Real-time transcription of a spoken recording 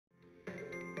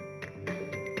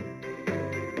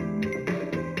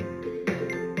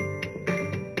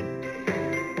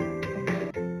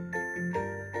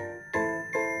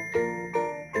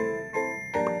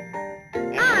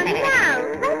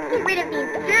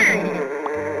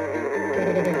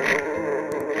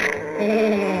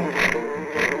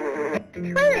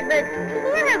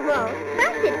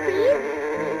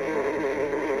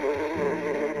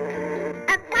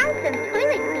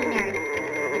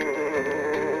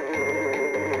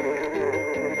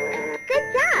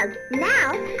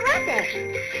Now, scrub it.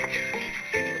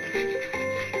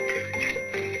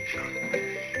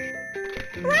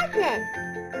 Flush it.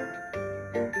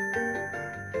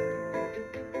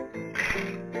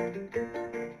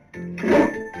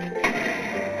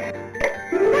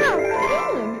 So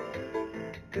clean.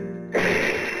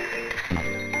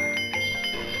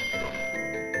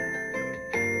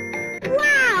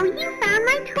 Wow, you found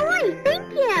my toy. Thank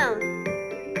you.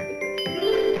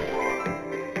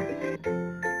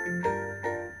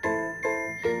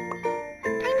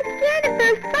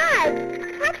 Those bugs.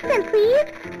 Catch them, please.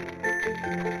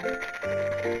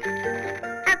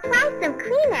 Apply some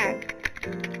cleaner.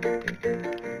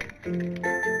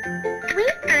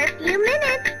 Wait for a few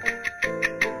minutes.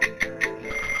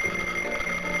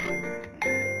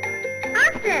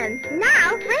 Awesome. Now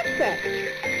rinse it.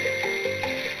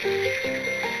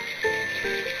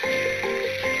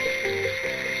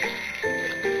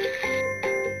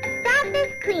 That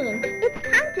is clean. It's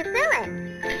time to fill it.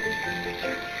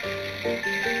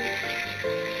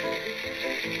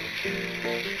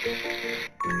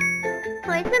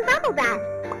 Pour some bubble bath.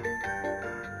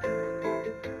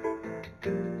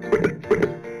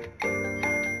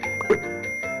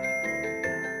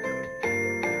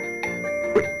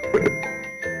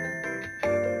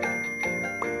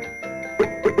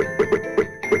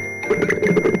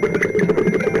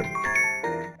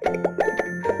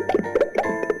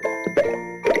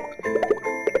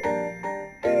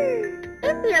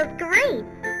 It feels great.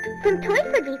 Some toys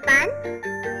would be fun.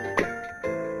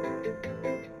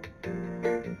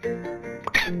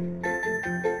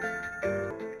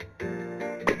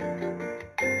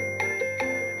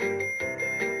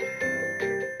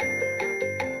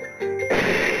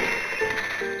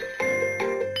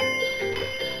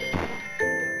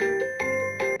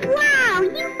 Wow,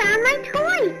 you found my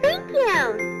toy! Thank you!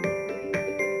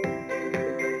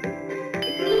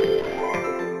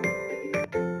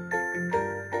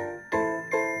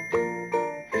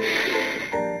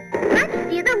 Let's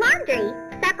do the laundry.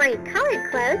 Separate colored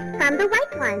clothes from the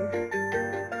white ones.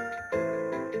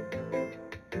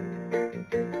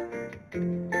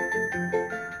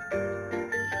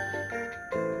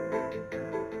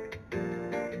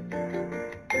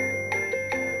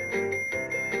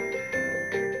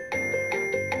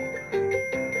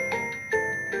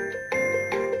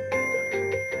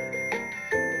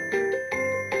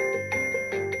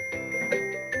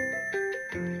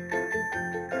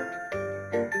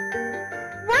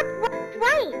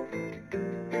 Wait!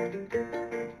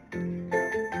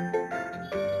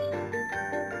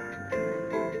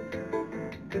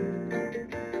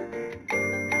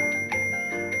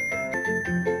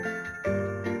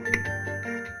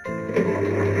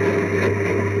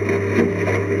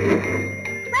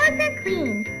 Clothes are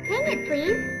clean. Hang it,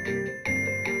 please.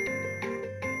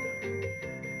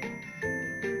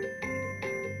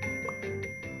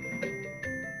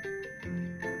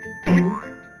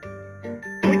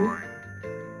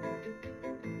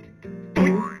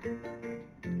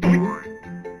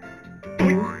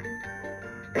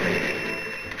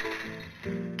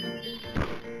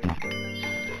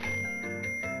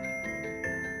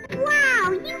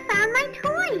 Wow, you found my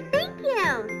toy! Thank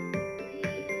you!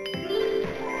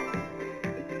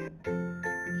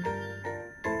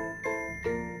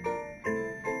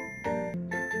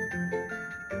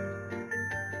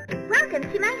 Welcome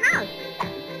to my house!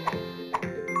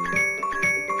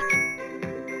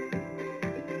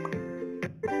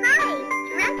 Hi!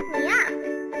 Dress me up!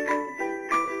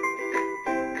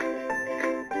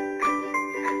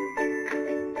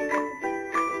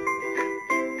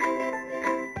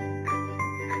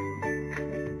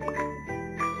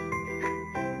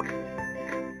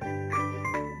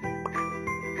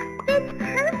 It's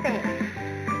perfect!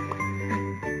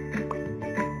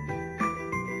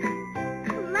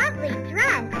 Lovely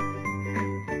dress!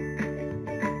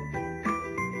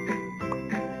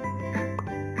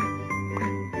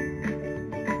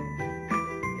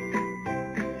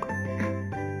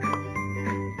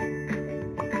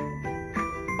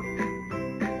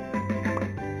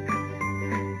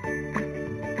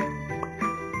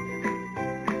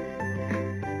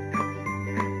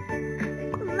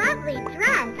 Lovely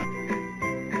dress!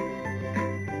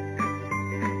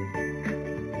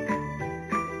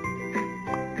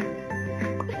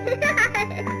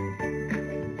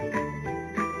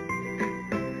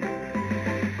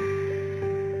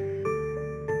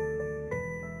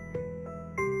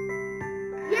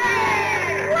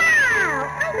 Yay! Wow!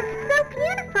 I look so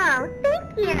beautiful! Thank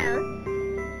you!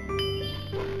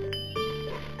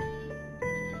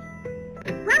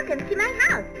 Welcome to my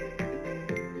house!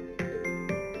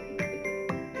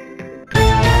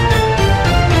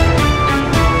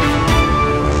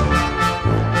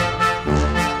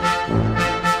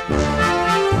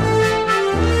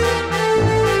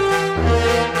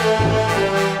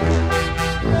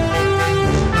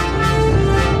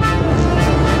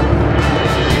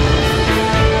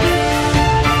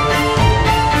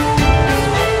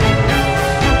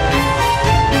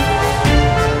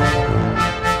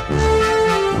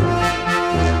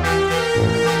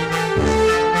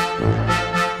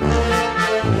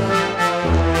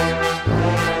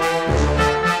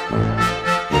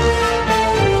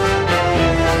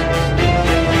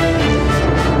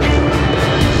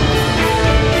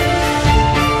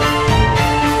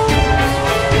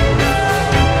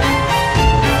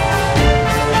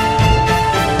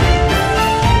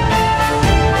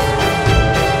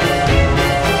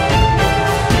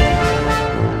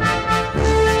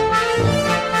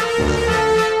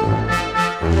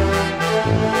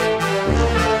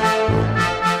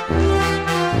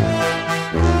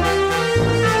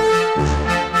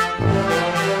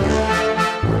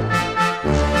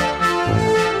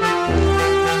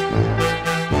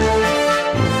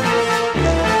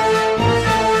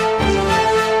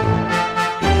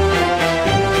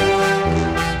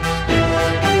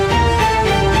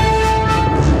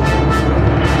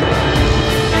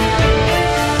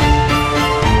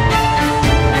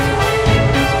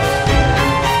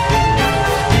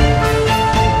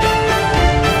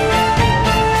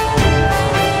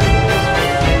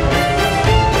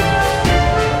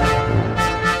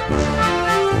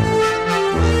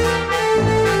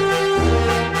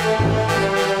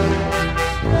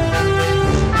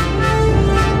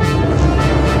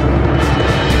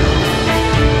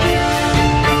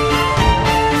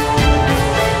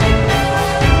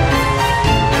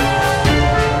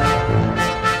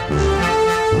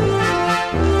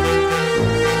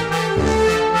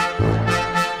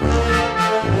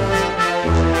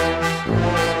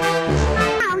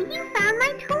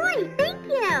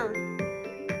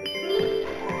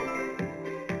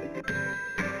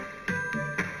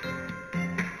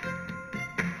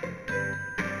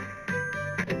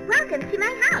 Welcome to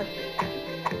my house.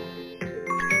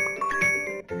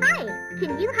 Hi,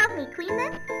 can you help me clean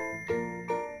this?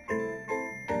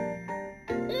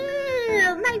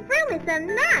 Ew, my room is a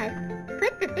mess.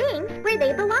 Put the things where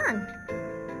they belong.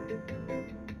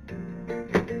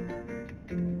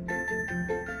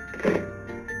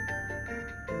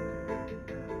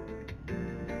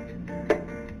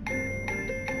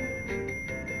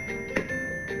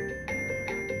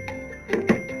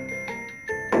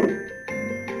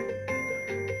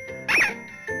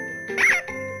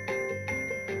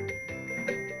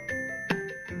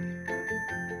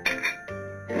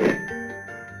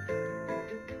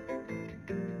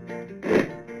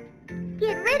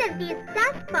 Get rid of these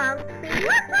dust balls, please.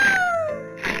 Woohoo!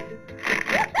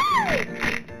 Woohoo!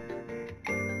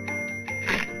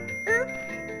 Oops,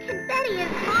 confetti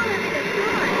is all over the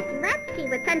floor. Let's see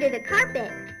what's under the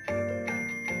carpet.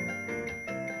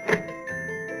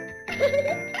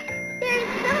 There's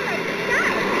so much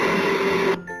dust.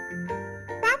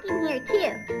 Vacuum here,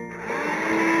 too.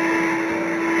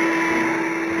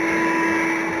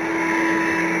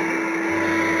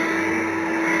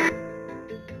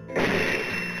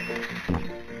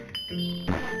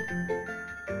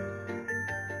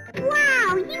 Wow,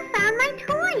 you found my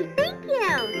toy! Thank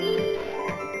you!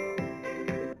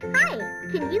 Hi,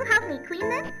 can you help me clean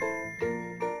this?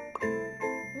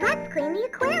 Let's clean the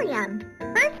aquarium.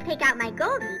 First, take out my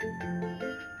Goldie.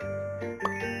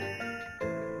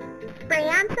 Spray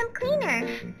on some cleaner.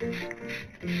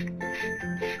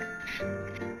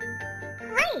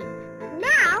 Great!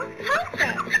 Now, poke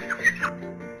it.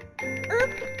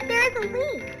 Oops, there's a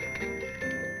leak.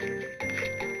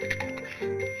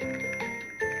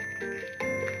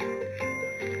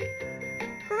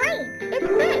 Great, it's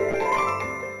fixed.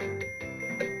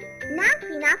 Now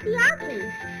clean off the algae.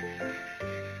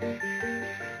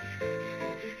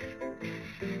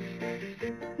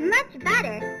 Much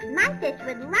better. My fish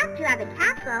would love to have a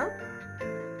castle.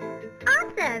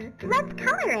 Awesome, let's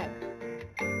color it.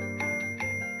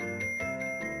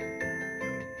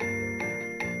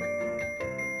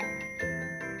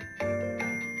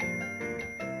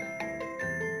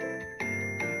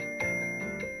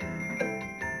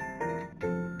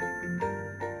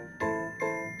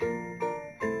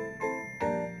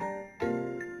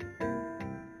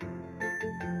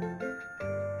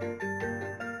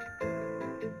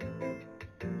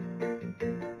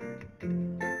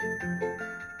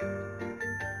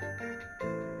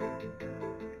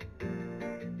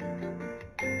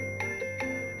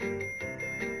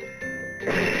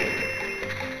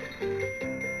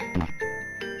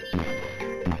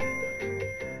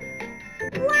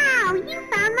 Wow, you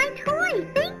found my toy!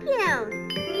 Thank you!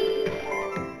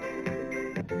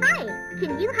 Hi,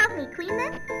 can you help me clean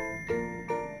this?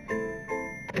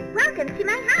 Welcome to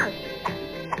my house.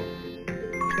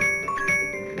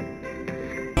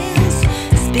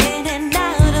 Spinning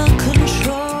out of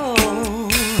control.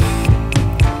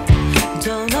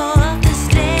 Don't know what this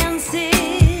dance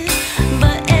is,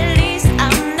 but at least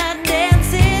I'm not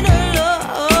dancing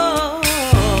alone.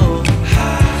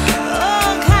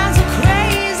 All kinds of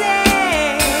crazy.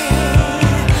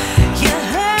 You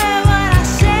heard what I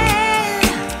said.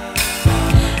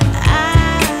 I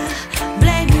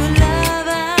blame you,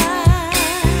 lover.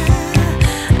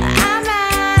 I'm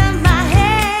out of my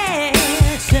head.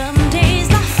 Some days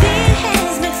my feet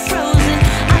has me frozen.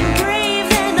 I'm brave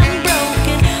and I'm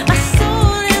broken. My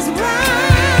soul is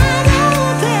wide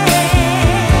open.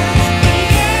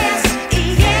 Yes,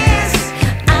 yes,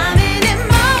 I'm an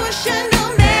emotional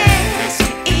mess.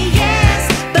 Yes,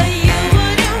 but you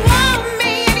wouldn't want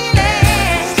me any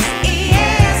less.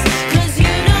 Yes, 'cause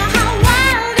you know how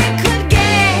wild it could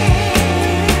get.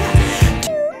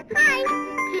 Hi,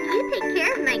 can you take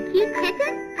care of my cute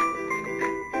kitten?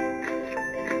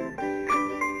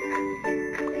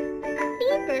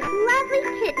 Feed this lovely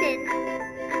kitten.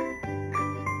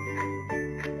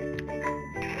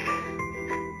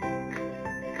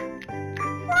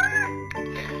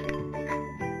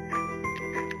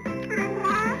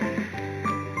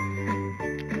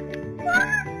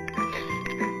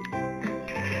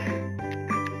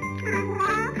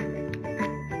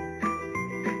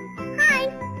 Hi,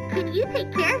 can you take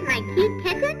care of my cute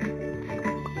kitten?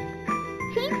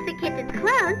 Change the kitten's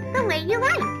clothes the way you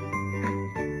like.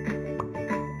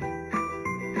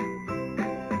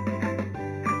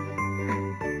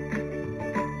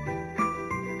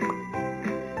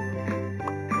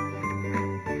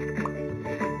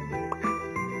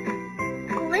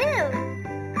 Blue.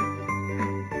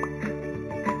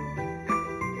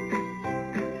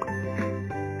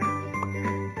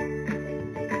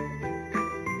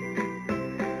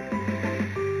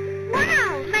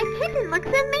 Wow, my kitten kitchen looks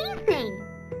amazing.